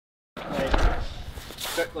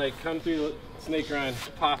like come through the snake run,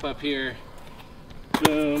 pop up here,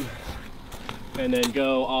 boom, and then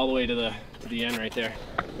go all the way to the end right there.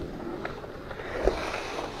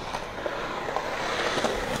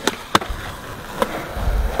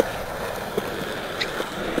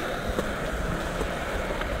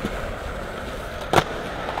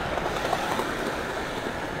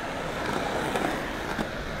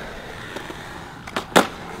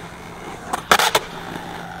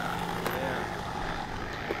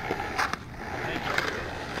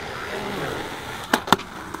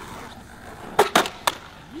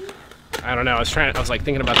 I don't know, I was like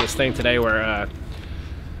thinking about this thing today where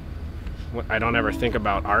I don't ever think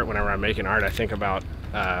about art whenever I'm making art. I think about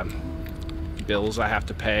bills I have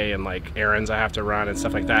to pay and like errands I have to run and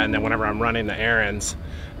stuff like that. And then whenever I'm running the errands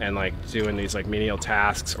and like doing these like menial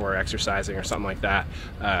tasks or exercising or something like that,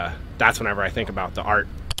 that's whenever I think about the art.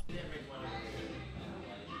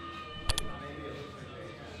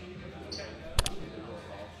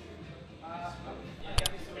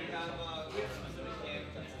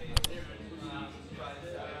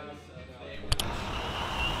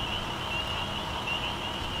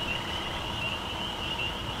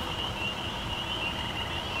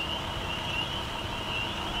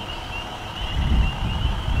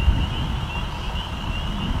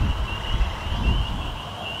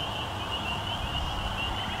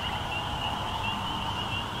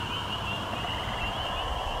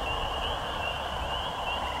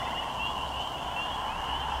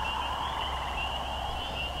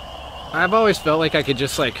 I've always felt like I could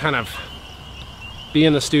just like kind of be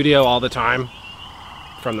in the studio all the time,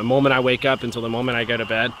 from the moment I wake up until the moment I go to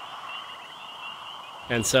bed.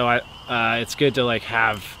 And so it's good to like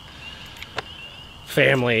have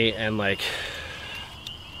family and like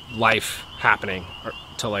life happening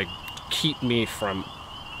to like keep me from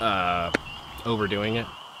overdoing it.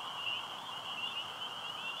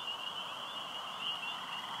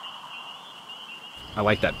 I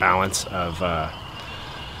like that balance of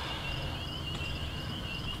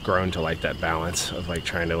grown to like that balance of like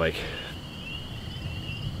trying to like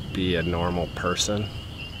be a normal person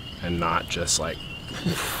and not just like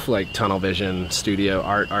tunnel vision studio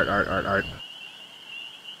art.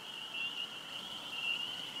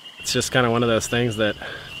 It's just kind of one of those things that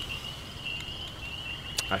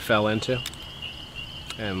I fell into,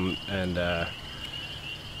 and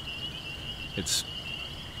it's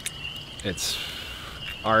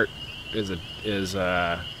art is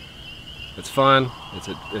it's fun. It's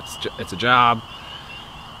a job.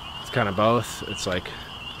 It's kind of both. It's like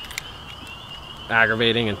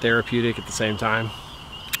aggravating and therapeutic at the same time.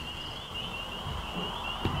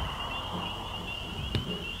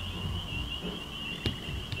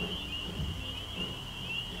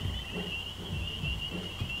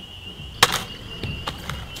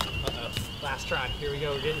 Uh-oh. Last try. Here we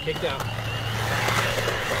go. We're getting kicked out.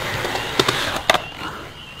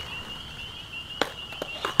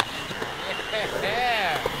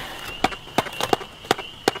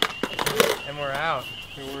 And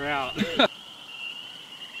we're out.